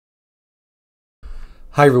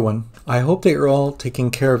Hi everyone. I hope that you're all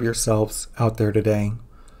taking care of yourselves out there today.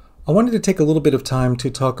 I wanted to take a little bit of time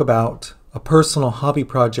to talk about a personal hobby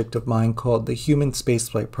project of mine called the Human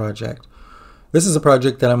Spaceflight Project. This is a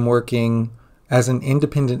project that I'm working as an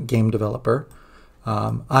independent game developer.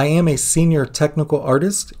 I am a senior technical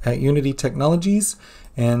artist at Unity Technologies,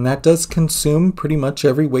 and that does consume pretty much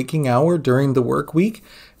every waking hour during the work week,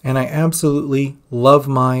 and I absolutely love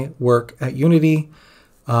my work at Unity.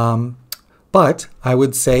 But I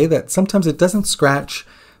would say that sometimes it doesn't scratch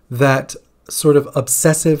that sort of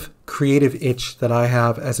obsessive creative itch that I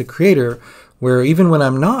have as a creator, where even when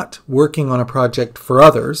I'm not working on a project for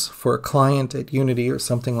others, for a client at Unity or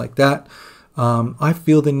something like that, I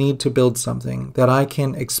feel the need to build something that I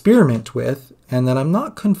can experiment with and that I'm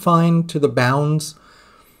not confined to the bounds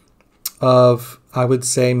of, I would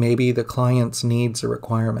say, maybe the client's needs or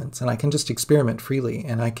requirements. And I can just experiment freely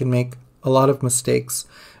and I can make a lot of mistakes.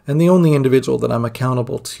 And the only individual that I'm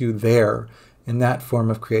accountable to there in that form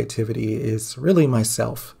of creativity is really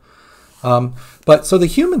myself. So the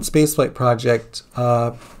Human Spaceflight Project,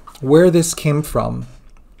 where this came from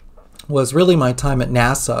was really my time at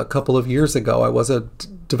NASA a couple of years ago. I was a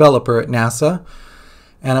developer at NASA,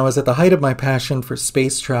 and I was at the height of my passion for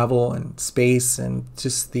space travel and space and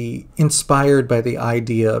just inspired by the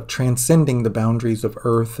idea of transcending the boundaries of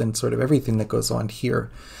Earth and sort of everything that goes on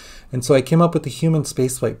here. And so I came up with the Human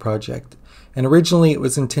Spaceflight Project. And originally it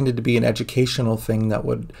was intended to be an educational thing that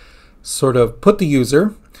would sort of put the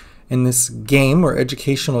user in this game or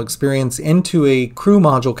educational experience into a crew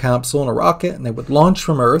module capsule in a rocket, and they would launch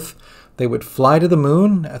from Earth. They would fly to the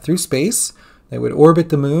moon through space. They would orbit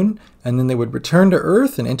the moon, and then they would return to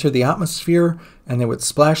Earth and enter the atmosphere, and they would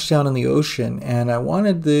splash down in the ocean. And I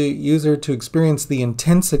wanted the user to experience the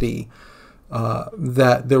intensity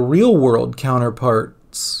that the real world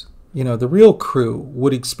counterparts, the real crew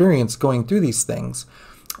would experience going through these things.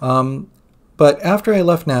 But after I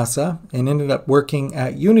left NASA and ended up working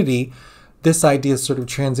at Unity, this idea sort of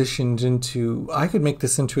transitioned into, I could make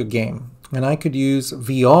this into a game, and I could use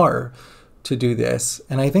VR to do this.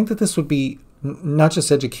 And I think that this would be not just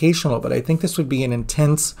educational, but I think this would be an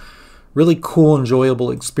intense, really cool,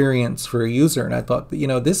 enjoyable experience for a user. And I thought,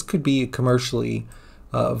 this could be a commercially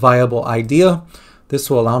viable idea. This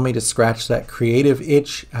will allow me to scratch that creative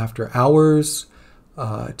itch after hours,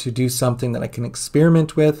 to do something that I can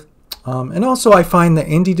experiment with. And also I find that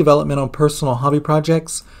indie development on personal hobby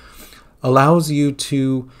projects allows you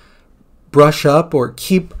to brush up or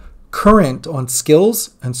keep current on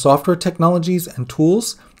skills and software technologies and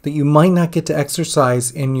tools that you might not get to exercise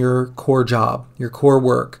in your core job, your core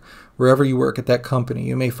work, wherever you work at that company.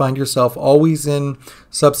 You may find yourself always in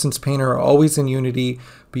Substance Painter or always in Unity,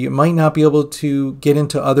 but you might not be able to get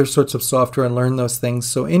into other sorts of software and learn those things.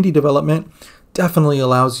 So indie development definitely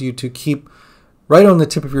allows you to keep right on the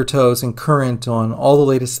tip of your toes and current on all the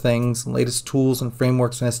latest things and latest tools and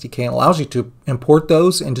frameworks and SDK, and allows you to import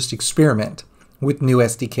those and just experiment with new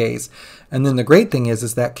SDKs. And then the great thing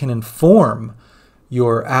is that can inform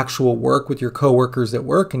your actual work with your coworkers at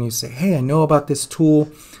work, and you say, hey, I know about this tool.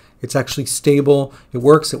 It's actually stable. It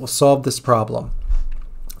works. It will solve this problem.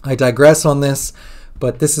 I digress on this,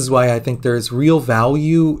 but this is why I think there is real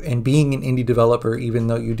value in being an indie developer, even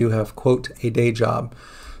though you do have, quote, a day job.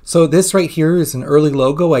 So this right here is an early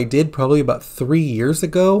logo I did probably about 3 years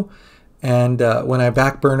ago. And when I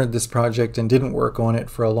backburnered this project and didn't work on it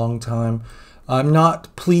for a long time, I'm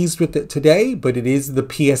not pleased with it today, but it is the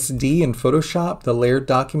PSD in Photoshop, the layered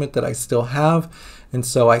document that I still have. And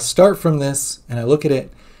so I start from this and I look at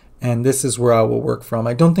it, and this is where I will work from.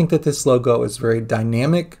 I don't think that this logo is very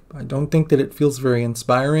dynamic. I don't think that it feels very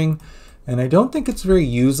inspiring. And I don't think it's very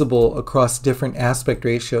usable across different aspect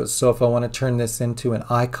ratios. So if I want to turn this into an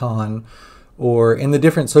icon, or in the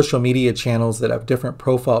different social media channels that have different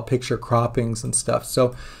profile picture croppings and stuff.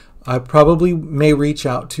 So I probably may reach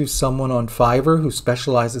out to someone on Fiverr who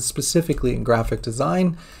specializes specifically in graphic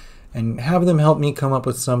design and have them help me come up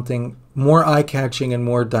with something more eye-catching and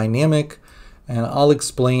more dynamic. And I'll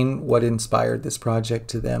explain what inspired this project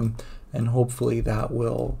to them, and hopefully that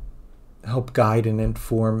will help guide and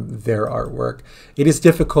inform their artwork. It is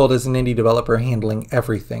difficult as an indie developer handling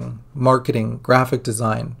everything: marketing, graphic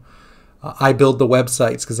design. I build the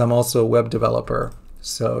websites because I'm also a web developer.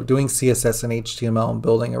 So doing CSS and HTML and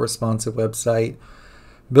building a responsive website,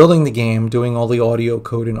 building the game, doing all the audio,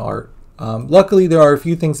 code, and art. Luckily, there are a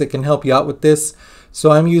few things that can help you out with this.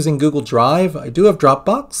 So I'm using Google Drive. I do have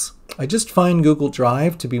Dropbox. I just find Google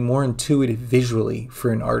Drive to be more intuitive visually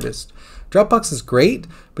for an artist. Dropbox is great,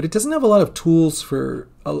 but it doesn't have a lot of tools for,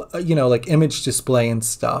 like image display and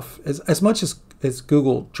stuff, as much as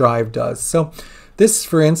Google Drive does. So This,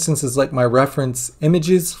 for instance, is like my reference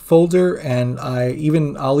images folder, and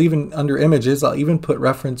I'll even under images, I'll even put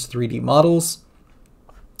reference 3D models.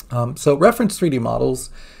 So reference 3D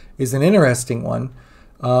models is an interesting one,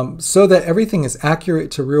 so that everything is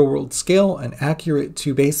accurate to real world scale and accurate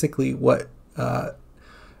to basically what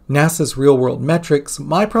NASA's real world metrics.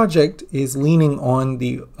 My project is leaning on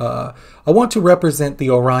the, I want to represent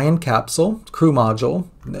the Orion capsule crew module,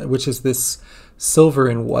 which is this silver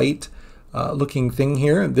and white looking thing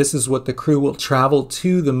here. This is what the crew will travel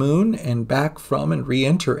to the moon and back from and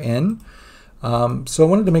re-enter in. So I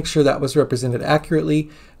wanted to make sure that was represented accurately.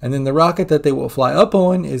 And then the rocket that they will fly up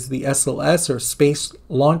on is the SLS, or Space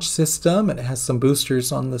Launch System. And it has some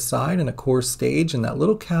boosters on the side and a core stage, and that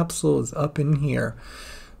little capsule is up in here.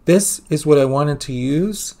 This is what I wanted to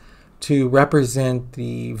use to represent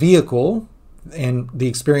the vehicle and the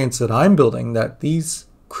experience that I'm building, that these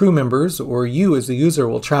crew members or you as the user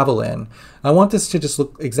will travel in. I want this to just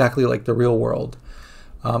look exactly like the real world.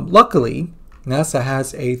 Luckily, NASA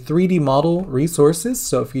has a 3D model resources.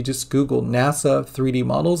 So if you just Google NASA 3D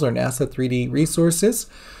models or NASA 3D resources,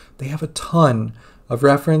 they have a ton of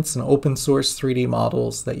reference and open source 3D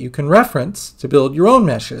models that you can reference to build your own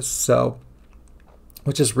meshes. So,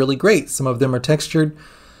 which is really great. Some of them are textured.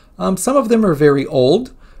 Some of them are very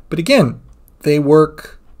old, but again, they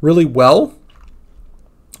work really well.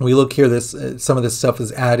 We look here, some of this stuff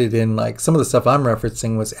is added in, like some of the stuff I'm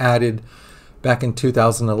referencing was added back in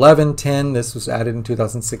 2011, 10. This was added in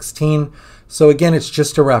 2016. So again, it's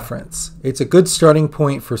just a reference. It's a good starting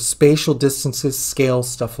point for spatial distances, scale,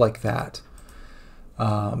 stuff like that.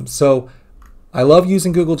 So I love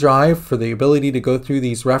using Google Drive for the ability to go through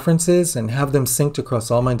these references and have them synced across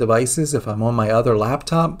all my devices. If I'm on my other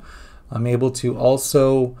laptop, I'm able to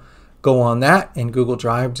also go on that, and Google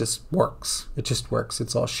Drive just works. It just works.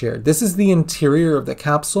 It's all shared. This is the interior of the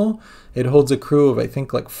capsule. It holds a crew of, I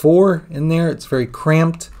think, like 4 in there. It's very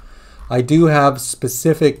cramped. I do have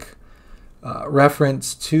specific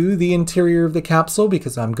reference to the interior of the capsule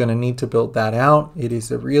because I'm going to need to build that out. It is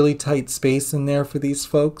a really tight space in there for these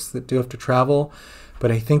folks that do have to travel. But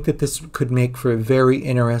I think that this could make for a very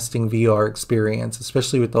interesting VR experience,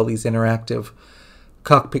 especially with all these interactive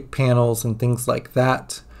cockpit panels and things like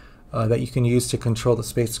that. That you can use to control the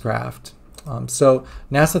spacecraft. So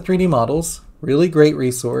NASA 3D models, really great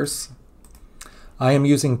resource. I am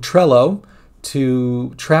using Trello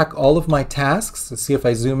to track all of my tasks. Let's see if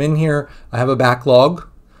I zoom in here. I have a backlog.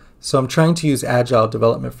 So I'm trying to use agile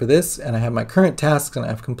development for this, and I have my current tasks and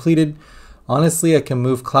I've completed. Honestly, I can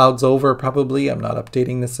move clouds over probably. I'm not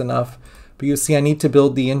updating this enough. But you see I need to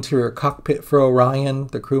build the interior cockpit for Orion,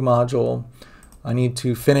 the crew module. I need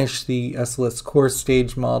to finish the SLS core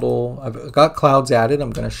stage model. I've got clouds added. I'm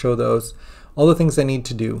going to show those. All the things I need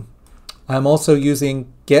to do. I'm also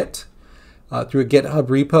using Git through a GitHub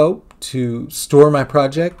repo to store my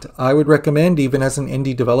project. I would recommend, even as an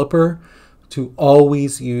indie developer, to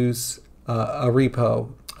always use a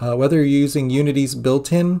repo. Whether you're using Unity's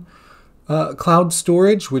built-in cloud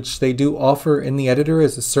storage, which they do offer in the editor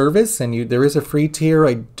as a service, and there is a free tier,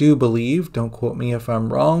 I do believe. Don't quote me if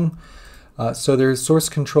I'm wrong. So there's source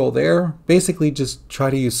control there. Basically, just try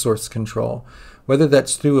to use source control. Whether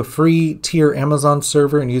that's through a free tier Amazon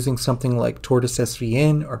server and using something like Tortoise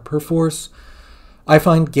SVN or Perforce, I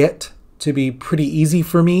find Git to be pretty easy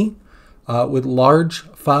for me with large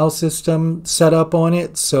file system set up on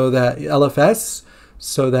it, so that LFS,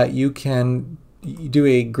 so that you can do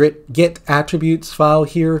a git attributes file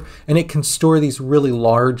here, and it can store these really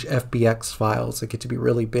large FBX files that get to be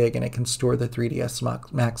really big, and it can store the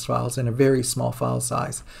 3ds Max files in a very small file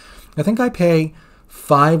size. I think I pay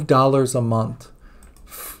 $5 a month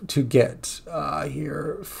to Git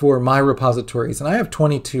here for my repositories, and I have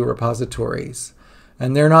 22 repositories,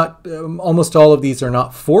 and they're not, almost all of these are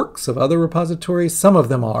not forks of other repositories. Some of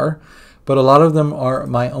them are, but a lot of them are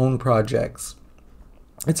my own projects.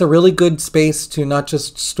 It's a really good space to not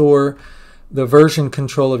just store the version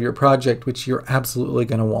control of your project, which you're absolutely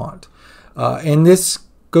going to want. And this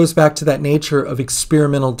goes back to that nature of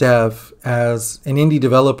experimental dev. As an indie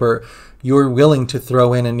developer, you're willing to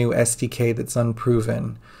throw in a new SDK that's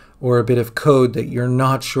unproven, or a bit of code that you're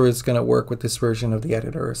not sure is going to work with this version of the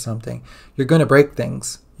editor or something. You're going to break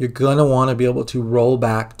things. You're going to want to be able to roll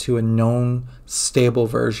back to a known stable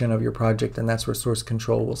version of your project, and that's where source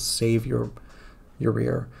control will save your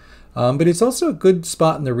rear. But it's also a good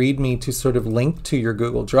spot in the README to sort of link to your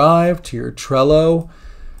Google Drive, to your Trello,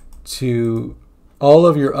 to all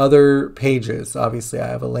of your other pages. Obviously, I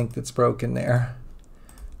have a link that's broken there.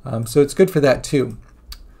 So it's good for that too.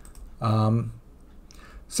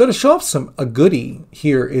 So to show off a goodie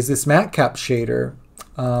here is this Matcap shader.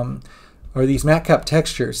 are these Matcap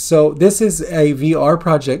textures. So this is a VR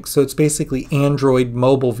project, so it's basically Android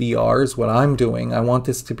mobile VR is what I'm doing. I want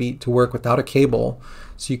this to work without a cable,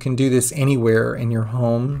 so you can do this anywhere in your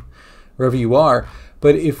home, wherever you are.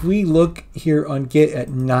 But if we look here on Git at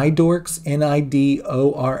Nidorx,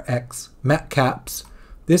 N-I-D-O-R-X, Matcaps,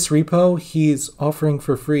 this repo, he's offering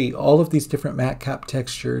for free all of these different Matcap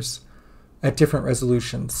textures at different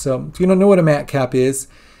resolutions. So if you don't know what a Matcap is,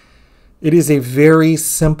 it is a very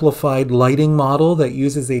simplified lighting model that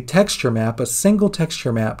uses a texture map, a single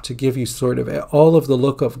texture map, to give you sort of all of the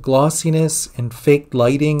look of glossiness and faked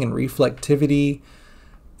lighting and reflectivity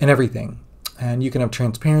and everything. And you can have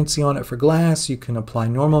transparency on it for glass. You can apply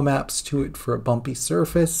normal maps to it for a bumpy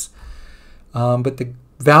surface. But the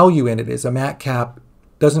value in it is a Matcap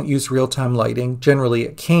doesn't use real-time lighting. Generally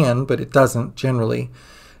it can, but it doesn't generally.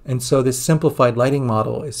 And so this simplified lighting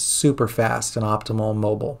model is super fast and optimal on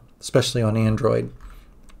mobile, especially on Android.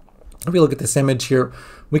 If we look at this image here,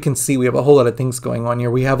 we can see we have a whole lot of things going on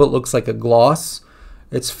here. We have what looks like a gloss.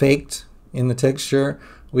 It's faked in the texture.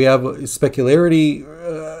 We have specularity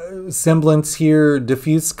semblance here,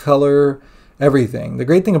 diffuse color, everything. The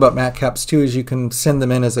great thing about Matcaps too is you can send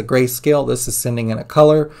them in as a grayscale. This is sending in a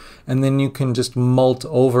color, and then you can just mult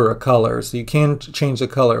over a color. So you can change the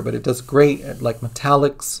color, but it does great at like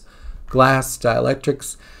metallics, glass,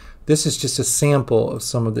 dielectrics. This is just a sample of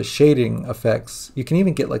some of the shading effects. You can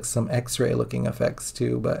even get like some X-ray looking effects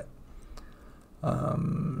too, but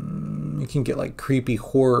you can get like creepy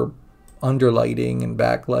horror underlighting and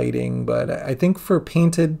backlighting. But I think for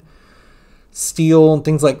painted steel and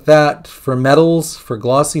things like that, for metals, for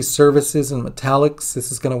glossy surfaces and metallics,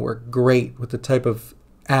 this is going to work great with the type of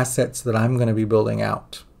assets that I'm going to be building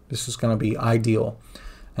out. This is going to be ideal,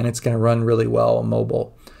 and it's going to run really well on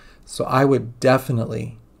mobile. So I would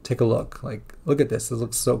definitely take a look. Like, look at this. It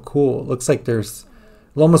looks so cool. It looks like it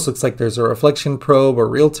almost looks like there's a reflection probe or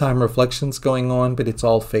real-time reflections going on, but it's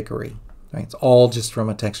all fakery. Right? It's all just from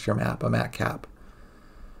a texture map, a Matcap.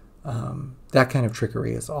 That kind of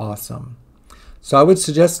trickery is awesome. So I would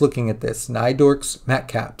suggest looking at this, Nidorx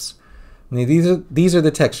Matcaps. Now, these are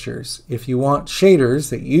the textures. If you want shaders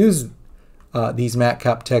that use these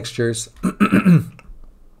Matcap textures,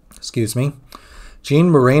 excuse me, Gene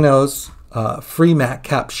Moreno's free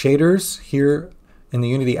Matcap shaders here in the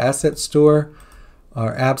Unity Asset Store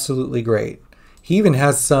are absolutely great. He even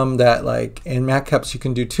has some that, like, in Matcaps you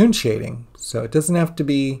can do toon shading, so it doesn't have to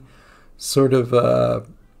be sort of a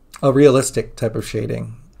realistic type of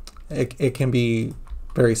shading. It can be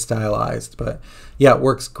very stylized, but yeah, it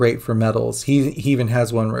works great for metals. He even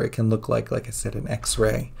has one where it can look like I said, an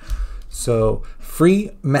X-ray. So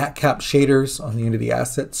free Matcap shaders on the Unity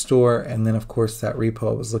Asset Store, and then of course that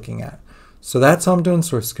repo I was looking at. So that's how I'm doing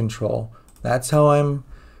source control. That's how I'm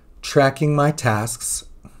tracking my tasks.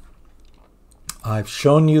 I've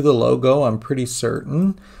shown you the logo, I'm pretty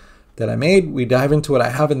certain, that I made. We dive into what I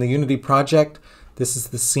have in the Unity project. This is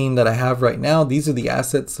the scene that I have right now. These are the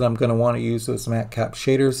assets that I'm going to want to use those Matcap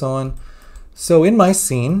shaders on. So in my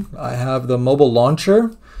scene, I have the mobile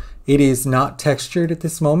launcher. It is not textured at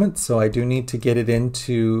this moment, so I do need to get it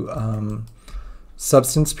into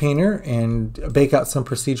Substance Painter and bake out some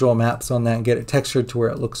procedural maps on that and get it textured to where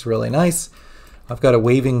it looks really nice. I've got a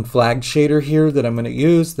waving flag shader here that I'm going to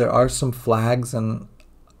use. There are some flags and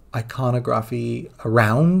iconography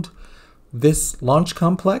around this launch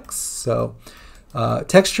complex. So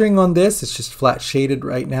texturing on this, it's just flat shaded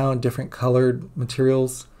right now in different colored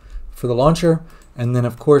materials for the launcher. And then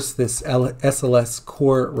of course this SLS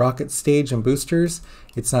core rocket stage and boosters.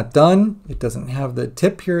 It's not done. It doesn't have the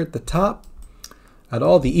tip here at the top at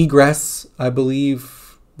all. The egress, I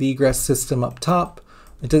believe, the egress system up top,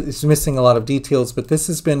 it's missing a lot of details, but this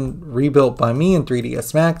has been rebuilt by me in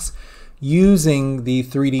 3ds Max using the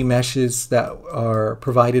 3D meshes that are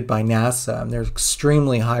provided by NASA. And they're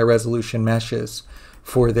extremely high resolution meshes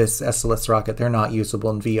for this SLS rocket. They're not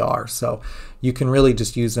usable in VR, so you can really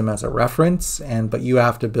just use them as a reference, but you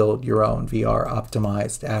have to build your own VR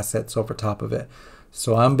optimized assets over top of it.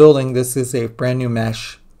 So I'm building, this is a brand new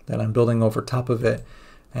mesh that I'm building over top of it,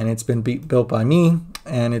 and it's been built by me,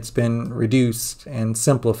 and it's been reduced and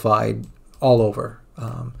simplified all over.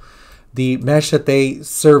 The mesh that they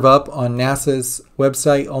serve up on NASA's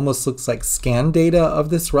website almost looks like scan data of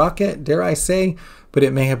this rocket, dare I say, but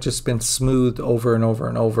it may have just been smoothed over and over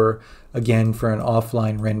and over again for an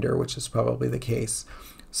offline render, which is probably the case.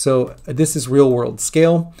 So this is real world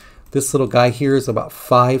scale. This little guy here is about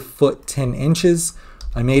 5 foot 10 inches.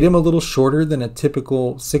 I made him a little shorter than a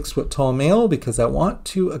typical 6 foot tall male because I want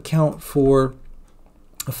to account for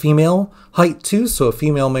a female height too. So a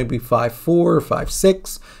female may be 5'4" or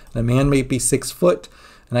 5'6", and a man may be 6 foot.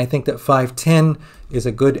 And I think that 510 is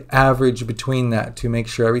a good average between that to make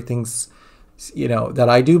sure everything's, that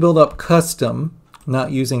I do build up custom,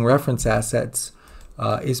 not using reference assets,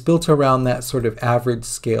 is built around that sort of average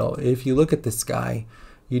scale. If you look at the sky,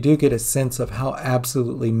 you do get a sense of how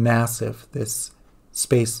absolutely massive this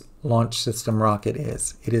Space Launch System rocket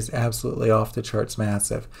is. It is absolutely off the charts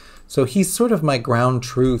massive. So he's sort of my ground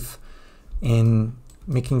truth in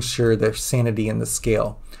making sure there's sanity in the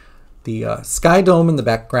scale. The sky dome in the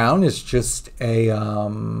background is just a,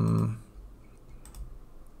 I'm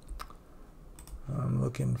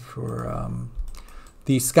looking for,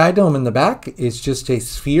 the sky dome in the back is just a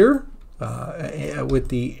sphere with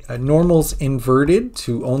the normals inverted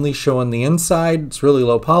to only show on the inside. It's really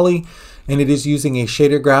low poly, and it is using a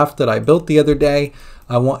shader graph that I built the other day.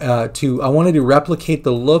 I wanted to replicate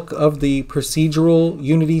the look of the procedural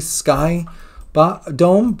Unity sky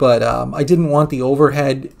dome, but I didn't want the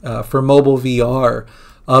overhead for mobile VR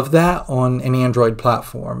of that on an Android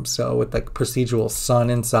platform. So with like procedural sun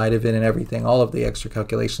inside of it and everything, all of the extra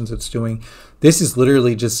calculations it's doing, this is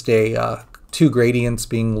literally just a two gradients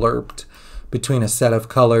being lerped between a set of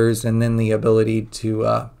colors, and then the ability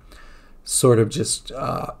to sort of just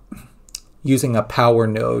using a power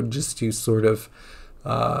node just to sort of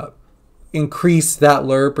increase that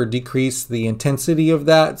lerp or decrease the intensity of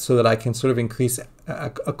that, so that I can sort of increase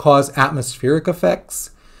cause atmospheric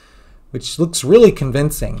effects, which looks really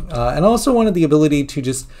convincing. And also wanted the ability to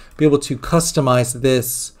just be able to customize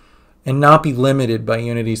this and not be limited by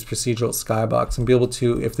Unity's procedural skybox, and be able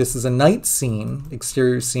to, if this is a night scene,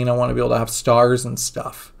 exterior scene, I want to be able to have stars and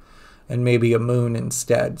stuff, and maybe a moon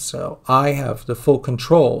instead. So I have the full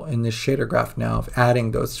control in this shader graph now of adding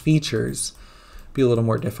those features. Be a little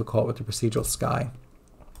more difficult with the procedural sky.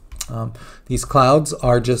 These clouds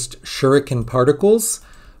are just Shuriken particles.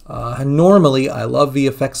 Normally I love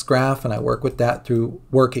VFX graph, and I work with that through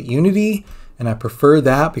work at Unity, and I prefer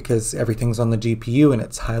that because everything's on the GPU and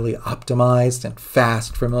it's highly optimized and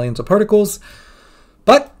fast for millions of particles.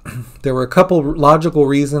 But there were a couple logical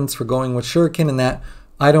reasons for going with Shuriken, in that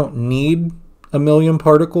I don't need a million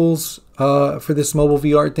particles for this mobile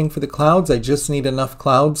VR thing for the clouds. I just need enough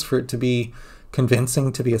clouds for it to be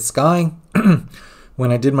convincing to be a sky.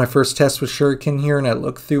 When I did my first test with Shuriken here and I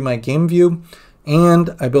looked through my game view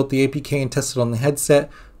and I built the APK and tested on the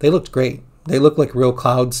headset, they looked great. They look like real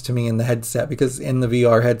clouds to me in the headset, because in the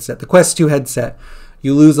VR headset, the Quest 2 headset,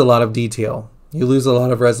 you lose a lot of detail. You lose a lot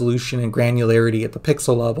of resolution and granularity at the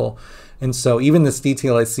pixel level. And so even this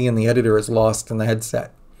detail I see in the editor is lost in the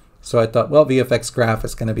headset. So I thought, well, VFX graph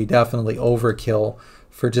is going to be definitely overkill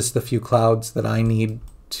for just the few clouds that I need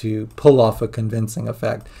to pull off a convincing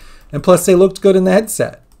effect. And plus they looked good in the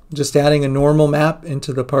headset. Just adding a normal map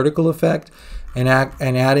into the particle effect and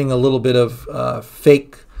adding a little bit of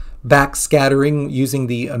fake backscattering using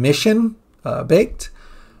the emission baked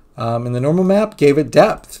in the normal map gave it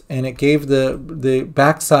depth, and it gave the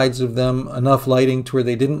backsides of them enough lighting to where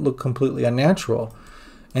they didn't look completely unnatural.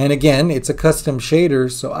 And again, it's a custom shader,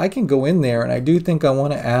 so I can go in there, and I do think I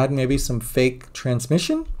want to add maybe some fake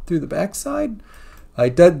transmission through the backside.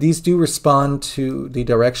 These do respond to the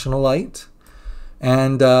directional light.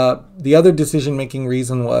 And the other decision-making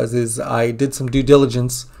reason is I did some due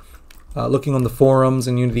diligence looking on the forums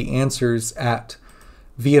and Unity answers at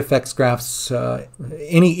VFX graphs,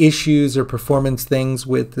 any issues or performance things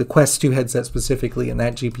with the Quest 2 headset specifically in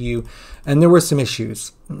that GPU, and there were some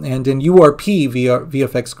issues. And in URP,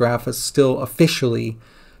 VFX graph is still officially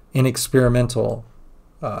in experimental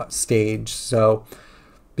stage. So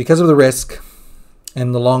because of the risk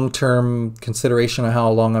and the long-term consideration of how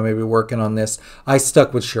long I may be working on this, I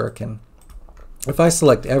stuck with Shuriken. If I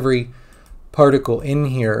select every particle in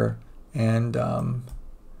here, and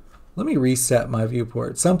let me reset my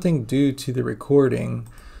viewport, something due to the recording.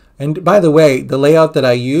 And by the way, the layout that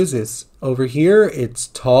I use is over here, it's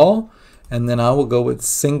tall, and then I will go with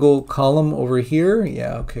single column over here.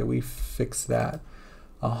 Yeah, okay, we fixed that.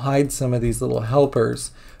 I'll hide some of these little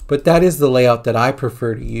helpers, but that is the layout that I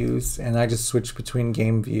prefer to use, and I just switch between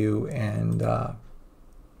game view and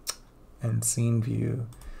scene view.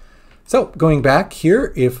 So going back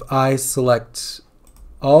here, if I select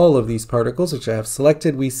all of these particles, which I have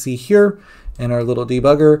selected, we see here in our little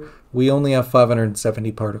debugger, we only have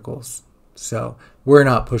 570 particles. So we're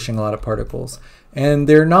not pushing a lot of particles, and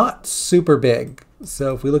they're not super big.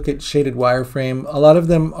 So if we look at shaded wireframe, a lot of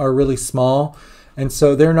them are really small, and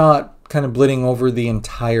so they're not kind of blitting over the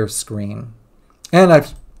entire screen. And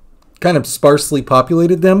I've kind of sparsely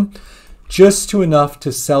populated them just to enough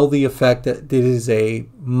to sell the effect that it is a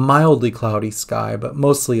mildly cloudy sky, but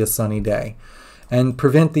mostly a sunny day, and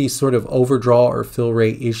prevent these sort of overdraw or fill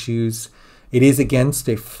rate issues It is against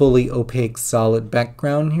a fully opaque solid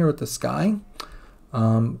background here with the sky.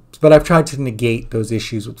 But I've tried to negate those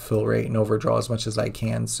issues with fill rate and overdraw as much as I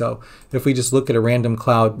can. So if we just look at a random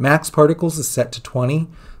cloud, max particles is set to 20.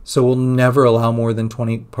 So we'll never allow more than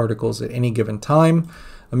 20 particles at any given time.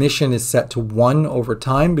 Emission is set to 1 over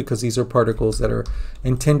time because these are particles that are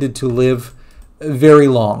intended to live very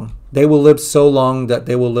long. They will live so long that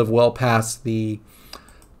they will live well past the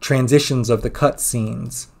transitions of the cut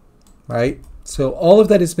scenes, right? So all of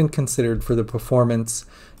that has been considered for the performance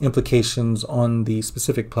implications on the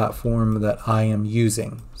specific platform that I am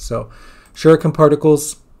using. So Shuriken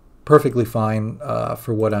particles, perfectly fine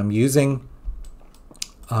for what I'm using.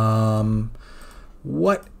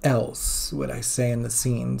 What else would I say in the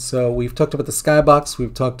scene? So we've talked about the skybox,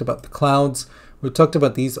 we've talked about the clouds, we've talked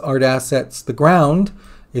about these art assets. The ground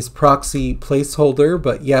is proxy placeholder,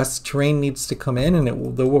 but yes, terrain needs to come in, and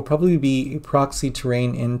there will probably be a proxy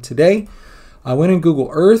terrain in today. I went in Google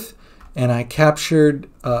Earth and I captured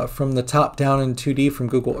from the top down in 2D from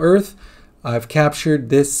Google Earth, I've captured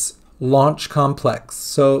this launch complex.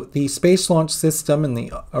 So the Space Launch System and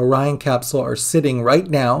the Orion capsule are sitting right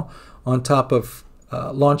now on top of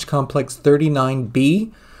Launch Complex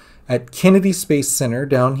 39B at Kennedy Space Center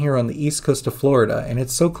down here on the east coast of Florida. And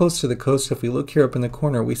it's so close to the coast, if we look here up in the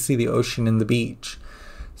corner, we see the ocean and the beach.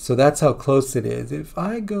 So that's how close it is. If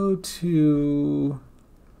I go to...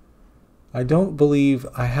 I don't believe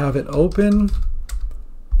I have it open,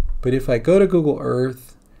 but if I go to Google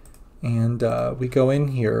Earth and we go in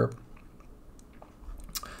here,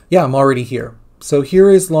 yeah, I'm already here. So here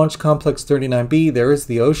is Launch Complex 39B. There is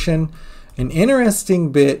the ocean. An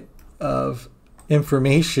interesting bit of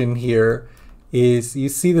information here is you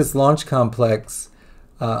see this launch complex.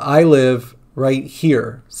 I live right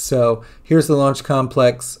here. So here's the launch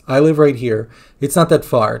complex. I live right here. It's not that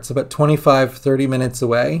far. It's about 25-30 minutes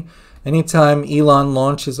away. Anytime Elon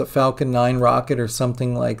launches a Falcon 9 rocket or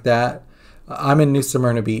something like that, I'm in New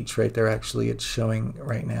Smyrna Beach right there, actually. It's showing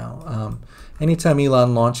right now. Anytime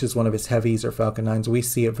Elon launches one of his heavies or Falcon 9s, we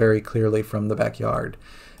see it very clearly from the backyard.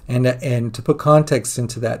 And to put context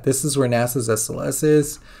into that, this is where NASA's SLS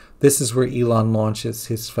is. This is where Elon launches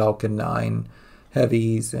his Falcon 9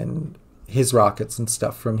 heavies and his rockets and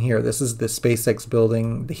stuff from here. This is the SpaceX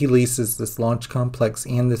building. He leases this launch complex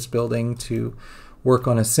and this building to work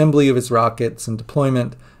on assembly of his rockets and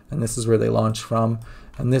deployment, and this is where they launch from,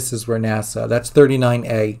 and this is where NASA, that's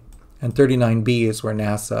 39A, and 39B is where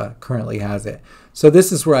NASA currently has it. So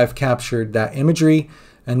this is where I've captured that imagery,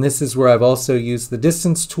 and this is where I've also used the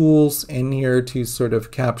distance tools in here to sort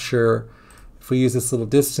of capture, if we use this little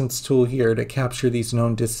distance tool here to capture these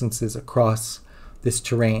known distances across this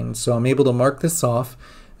terrain. So I'm able to mark this off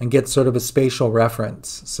and get sort of a spatial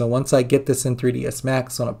reference. So once I get this in 3ds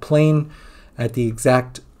Max on a plane, at the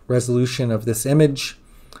exact resolution of this image,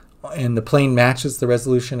 and the plane matches the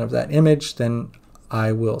resolution of that image, then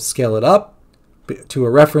I will scale it up to a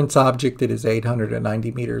reference object that is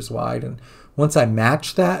 890 meters wide. And once I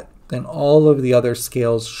match that, then all of the other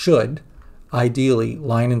scales should ideally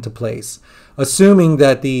line into place, assuming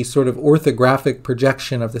that the sort of orthographic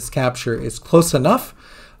projection of this capture is close enough.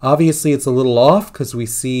 Obviously it's a little off because we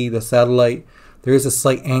see the satellite. There is a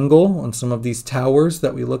slight angle on some of these towers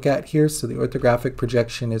that we look at here, so the orthographic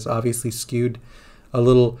projection is obviously skewed a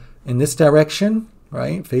little in this direction,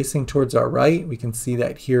 right, facing towards our right. We can see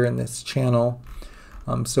that here in this channel.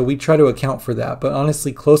 So we try to account for that, but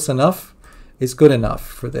honestly close enough is good enough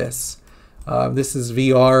for this. This is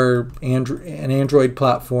VR, an Android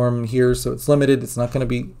platform here, so it's limited. It's not going to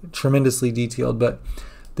be tremendously detailed, but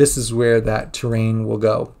this is where that terrain will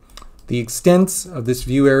go. The extent of this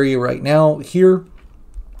view area right now here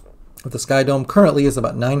with the Sky Dome currently is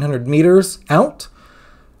about 900 meters out.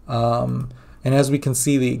 And as we can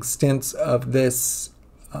see, the extent of this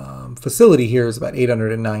facility here is about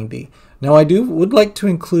 890. Now I would like to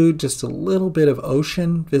include just a little bit of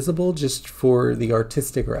ocean visible just for the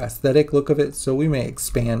artistic or aesthetic look of it. So we may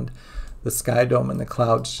expand the Sky Dome and the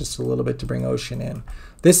clouds just a little bit to bring ocean in.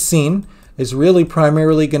 This scene is really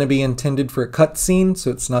primarily going to be intended for a cutscene, so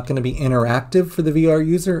it's not going to be interactive for the VR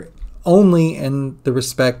user, only in the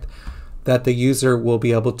respect that the user will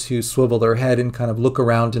be able to swivel their head and kind of look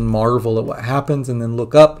around and marvel at what happens, and then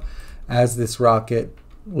look up as this rocket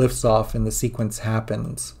lifts off and the sequence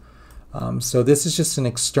happens. So this is just an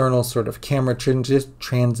external sort of camera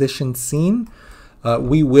transition scene.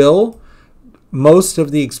 Most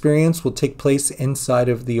of the experience will take place inside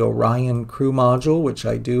of the Orion crew module, which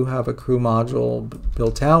I do have a crew module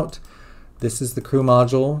built out. This is the crew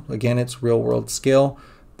module. Again, it's real world scale.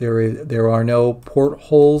 There are no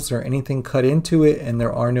portholes or anything cut into it, and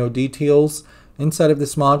there are no details inside of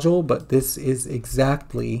this module, but this is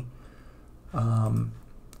exactly the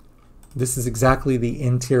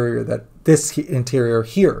interior, this interior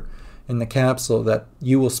here in the capsule that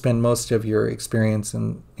you will spend most of your experience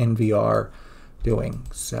in VR doing.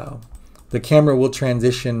 So the camera will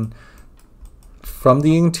transition from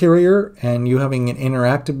the interior and you having an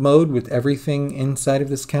interactive mode with everything inside of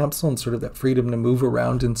this capsule and sort of that freedom to move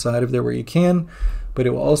around inside of there where you can, but it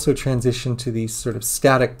will also transition to these sort of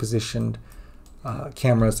static positioned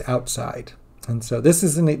cameras outside. And so this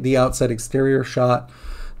is the outside exterior shot.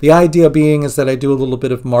 The idea being is that I do a little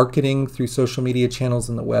bit of marketing through social media channels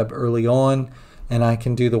in the web early on, and I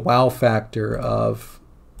can do the wow factor of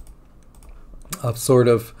sort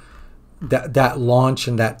of that launch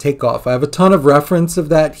and that takeoff. I have a ton of reference of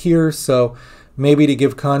that here, so maybe to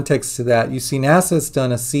give context to that, you see NASA's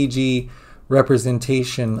done a CG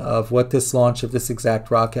representation of what this launch of this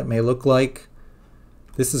exact rocket may look like.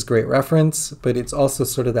 This is great reference, but it's also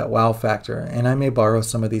sort of that wow factor. And I may borrow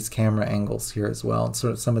some of these camera angles here as well, and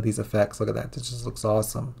sort of some of these effects. Look at that, this just looks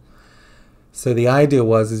awesome. So the idea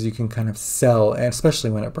is you can kind of sell, and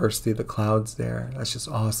especially when it bursts through the clouds there, that's just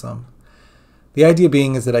awesome. The idea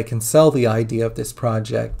being is that I can sell the idea of this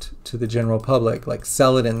project to the general public, like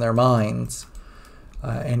sell it in their minds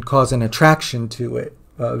and cause an attraction to it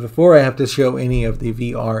before I have to show any of the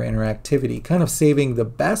VR interactivity, kind of saving the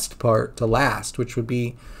best part to last, which would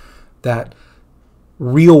be that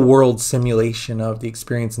real world simulation of the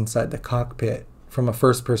experience inside the cockpit from a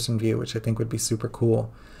first-person view, which I think would be super cool.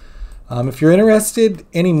 If you're interested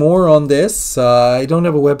any more on this, I don't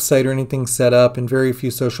have a website or anything set up and very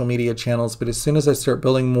few social media channels, but as soon as I start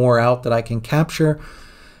building more out that I can capture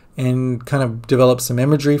and kind of develop some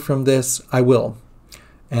imagery from this, I will.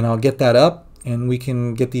 And I'll get that up and we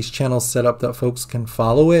can get these channels set up that folks can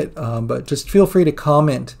follow it. But just feel free to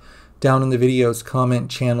comment down in the videos,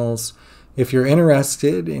 comment channels. If you're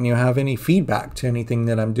interested and you have any feedback to anything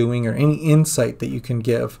that I'm doing or any insight that you can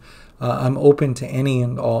give, I'm open to any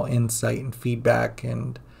and all insight and feedback,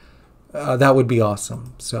 and that would be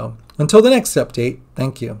awesome. So until the next update,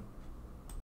 thank you.